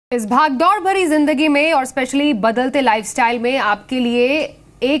इस भागदौड़ भरी जिंदगी में और स्पेशली बदलते लाइफस्टाइल में आपके लिए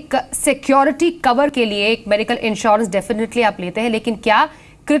एक सिक्योरिटी कवर के लिए एक मेडिकल इंश्योरेंस डेफिनेटली आप लेते हैं, लेकिन क्या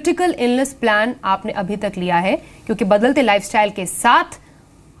क्रिटिकल इलनेस प्लान आपने अभी तक लिया है? क्योंकि बदलते लाइफस्टाइल के साथ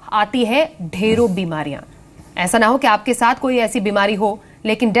आती है ढेरों बीमारियां। ऐसा ना हो कि आपके साथ कोई ऐसी बीमारी हो,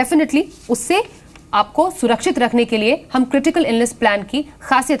 लेकिन डेफिनेटली उससे आपको सुरक्षित रखने के लिए हम क्रिटिकल इलनेस प्लान की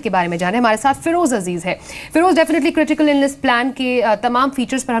खासियत के बारे में जाने। हमारे साथ फिरोज अजीज है। Firoz, definitely critical illness plan के तमाम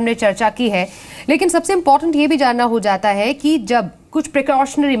फीचर्स पर हमने चर्चा की है, लेकिन सबसे इंपॉर्टेंट ये भी जानना हो जाता है कि जब कुछ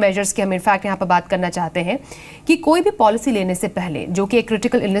प्रिकॉशनरी मेजर्स की हम इनफैक्ट यहाँ पर बात करना चाहते हैं कि कोई भी पॉलिसी लेने से पहले, जो कि एक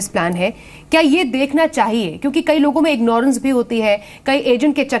क्रिटिकल इलनेस प्लान है, क्या ये देखना चाहिए? क्योंकि कई लोगों में इग्नोरेंस भी होती है, कई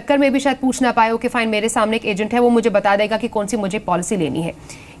एजेंट के चक्कर में भी शायद पूछ ना पाए हो कि फाइन मेरे सामने एक एजेंट है, वो मुझे बता देगा कि कौन सी मुझे पॉलिसी लेनी है।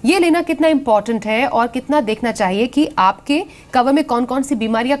 ये लेना कितना इंपॉर्टेंट है और कितना देखना चाहिए कि आपके कवर में कौन कौन सी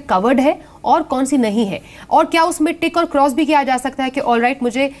बीमारियां कवर्ड है और कौन सी नहीं है, और क्या उसमें टिक और क्रॉस भी किया जा सकता है कि ऑलराइट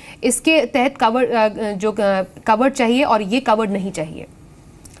मुझे इसके तहत कवर चाहिए और ये कवर्ड नहीं चाहिए?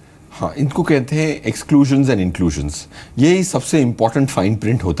 हाँ, इनको कहते हैं एक्सक्लूजन्स एंड इंक्लूजन्स। यही सबसे इम्पॉर्टेंट फाइन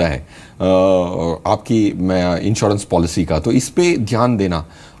प्रिंट होता है आपकी इंश्योरेंस पॉलिसी का। तो इस पे ध्यान देना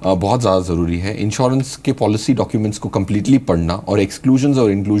बहुत ज़्यादा ज़रूरी है। इंश्योरेंस के पॉलिसी डॉक्यूमेंट्स को कम्प्लीटली पढ़ना और एक्सक्लूजन्स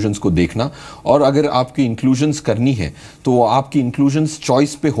और इंक्लूजन्स को देखना, और अगर आपकी इंक्लूजन्स करनी है तो आपकी इंक्लूजन्स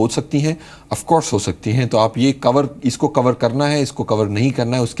चॉइस पे हो सकती हैं, ऑफ कोर्स हो सकती हैं। तो आप ये इसको कवर करना है, इसको कवर नहीं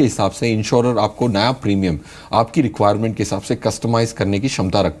करना है, उसके हिसाब से इंश्योरर आपको नया प्रीमियम आपकी रिक्वायरमेंट के हिसाब से कस्टमाइज़ करने की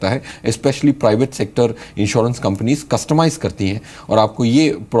क्षमता रखता है। Specially private sector insurance companies customise करती हैं और आपको ये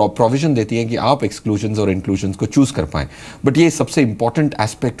प्रोविजन देती हैं कि आप एक्सक्लूजन्स और इंक्लूजन्स को चूज़ कर पाएँ। बट ये सबसे इंपॉर्टेंट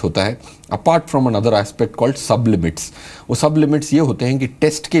एस्पेक्ट होता है apart from another aspect called सब लिमिट्स। वो सब लिमिट्स ये होते हैं कि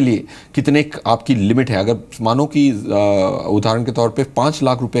टेस्ट के लिए कितने आपकी लिमिट है। अगर मानो कि उदाहरण के तौर पे 5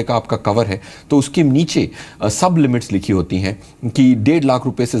 लाख रुपए का आपका कवर है, तो उसके नीचे सब लिमिट्स लिखी होती हैं कि 1.5 लाख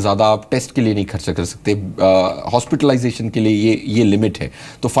रुपए से ज़्यादा आप टेस्ट के लिए नहीं खर्च कर सकते। हॉस्पिटलाइजेशन के लिए ये लिमिट है।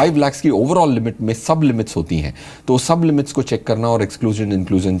 तो 5 लाख की ओवरऑल लिमिट में सब लिमिट्स होती हैं। तो सब लिमिट्स को चेक करना और एक्सक्लूजन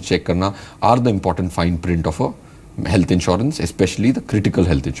इंक्लूजन चेक करना are the important fine print of a health insurance, specially the critical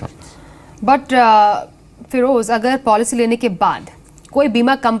health insurance. But Firoz, अगर पॉलिसी लेने के बाद कोई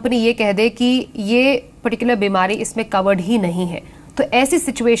बीमा कंपनी ये कह दे कि ये पर्टिकुलर बीमारी इसमें कवर्ड ही नहीं है, तो ऐसी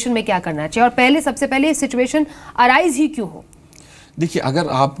सिचुएशन में क्या करना चाहिए? और सबसे पहले सिचुएशन अराइज ही क्यों हो? देखिए, अगर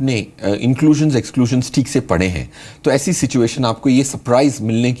आपने इंक्लूजन्स एक्सक्लूजन्स ठीक से पढ़े हैं तो ऐसी सिचुएशन आपको ये सरप्राइज़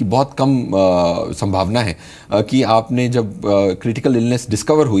मिलने की बहुत कम संभावना है कि आपने जब क्रिटिकल इलनेस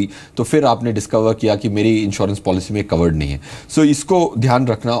डिस्कवर हुई तो फिर आपने डिस्कवर किया कि मेरी इंश्योरेंस पॉलिसी में कवर्ड नहीं है। सो इसको ध्यान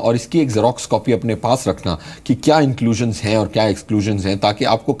रखना और इसकी एक जेरोक्स कॉपी अपने पास रखना कि क्या इंक्लूजन्स हैं और क्या एक्सक्लूजन्स हैं, ताकि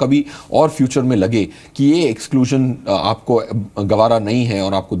आपको कभी और फ्यूचर में लगे कि ये एक्सक्लूजन आपको गवारा नहीं है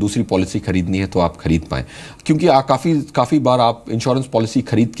और आपको दूसरी पॉलिसी खरीदनी है तो आप खरीद पाएँ। क्योंकि काफ़ी बार आप इंश्योरेंस पॉलिसी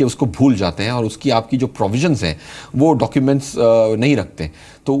खरीद के उसको भूल जाते हैं और उसकी आपकी जो प्रोविजंस हैं वो डॉक्यूमेंट्स नहीं रखते।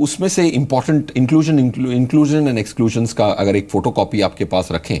 तो उसमें से इंपॉर्टेंट इंक्लूजन एंड एक्सक्लूजन्स का अगर एक फोटोकॉपी आपके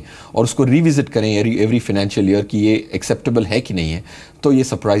पास रखें और उसको रिविजिट करें एवरी फाइनेंशियल ईयर कि ये एक्सेप्टेबल है कि नहीं है, तो ये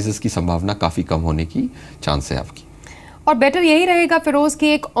सरप्राइजेस की संभावना काफ़ी कम होने की चांस है आपकी। और बेटर यही रहेगा फिरोज कि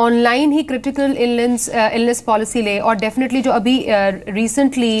एक ऑनलाइन ही क्रिटिकल इलनेस पॉलिसी ले, और डेफिनेटली जो अभी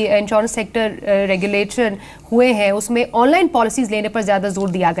रिसेंटली इंश्योरेंस सेक्टर रेगुलेशन हुए हैं उसमें ऑनलाइन पॉलिसीज लेने पर ज़्यादा जोर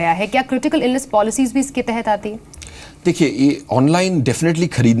दिया गया है। क्या क्रिटिकल इलनेस पॉलिसीज भी इसके तहत आती है? देखिए, ये ऑनलाइन डेफिनेटली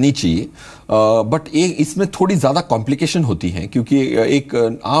खरीदनी चाहिए, बट इसमें थोड़ी ज़्यादा कॉम्प्लिकेशन होती हैं क्योंकि एक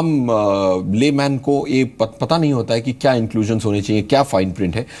आम लेमैन को ये पता नहीं होता है कि क्या इंक्लूजन्स होने चाहिए, क्या फाइन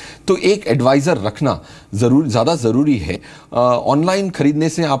प्रिंट है। तो एक एडवाइज़र रखना ज़्यादा ज़रूरी है। ऑनलाइन खरीदने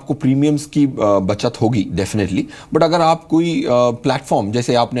से आपको प्रीमियम्स की बचत होगी डेफिनेटली, बट अगर आप कोई प्लेटफॉर्म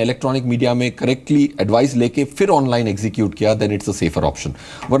जैसे आपने इलेक्ट्रॉनिक मीडिया में करेक्टली एडवाइस लेके फिर ऑनलाइन एग्जीक्यूट किया, then it's a safer option.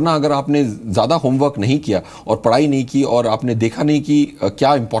 वरना अगर आपने ज़्यादा होमवर्क नहीं किया और पढ़ाई नहीं की और आपने देखा नहीं कि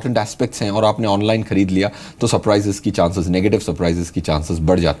क्या इंपॉर्टेंट एस्पेक्ट्स हैं और आपने ऑनलाइन खरीद लिया, तो सरप्राइजेस की चांसेस, नेगेटिव सरप्राइजेस की चांसेस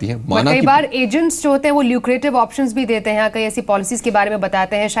बढ़ जाती हैं। कई बार एजेंट्स जो होते हैं वो ल्यूक्रेटिव ऑप्शंस भी देते हैं, कई ऐसी पॉलिसीज के बारे में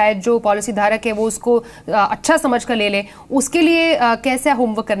बताते हैं, शायद जो पॉलिसी धारक है वो उसको अच्छा समझ कर ले ले। उसके लिए कैसे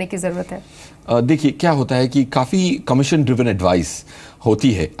होमवर्क करने की जरूरत है? देखिए, क्या होता है कि काफ़ी कमीशन ड्रिवन एडवाइस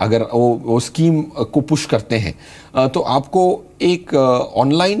होती है। अगर वो स्कीम को पुश करते हैं तो आपको एक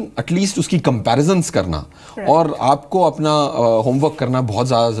ऑनलाइन एटलीस्ट उसकी कंपैरिजन्स करना और आपको अपना होमवर्क करना बहुत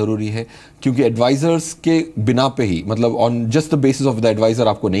ज़्यादा ज़रूरी है, क्योंकि एडवाइज़र्स के बिना पे ही, मतलब on just the basis of the adviser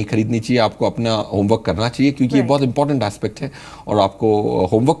आपको नहीं खरीदनी चाहिए। आपको अपना होमवर्क करना चाहिए क्योंकि ये बहुत इंपॉर्टेंट एस्पेक्ट है, और आपको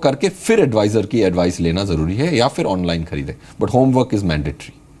होमवर्क करके फिर एडवाइज़र की एडवाइस लेना ज़रूरी है, या फिर ऑनलाइन खरीदें, but homework is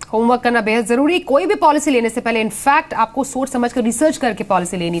mandatory. Homework करना बेहद जरूरी। कोई भी पॉलिसी लेने से पहले इनफैक्ट आपको सोच समझ कर रिसर्च करके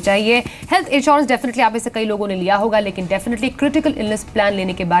पॉलिसी लेनी चाहिए। हेल्थ इंश्योरेंस डेफिनेटली आप में से कई लोगों ने लिया होगा, लेकिन डेफिनेटली क्रिटिकल इलनेस प्लान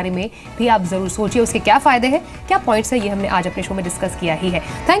लेने के बारे में भी आप जरूर सोचिए। उसके क्या फायदे हैं, क्या पॉइंट्स है, ये हमने आज अपने शो में डिस्कस किया ही है।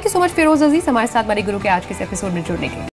 Thank you so much Firoz अजीज हमारे साथ मनी गुरु के आज के इस एपिसोड में जुड़ने के लिए।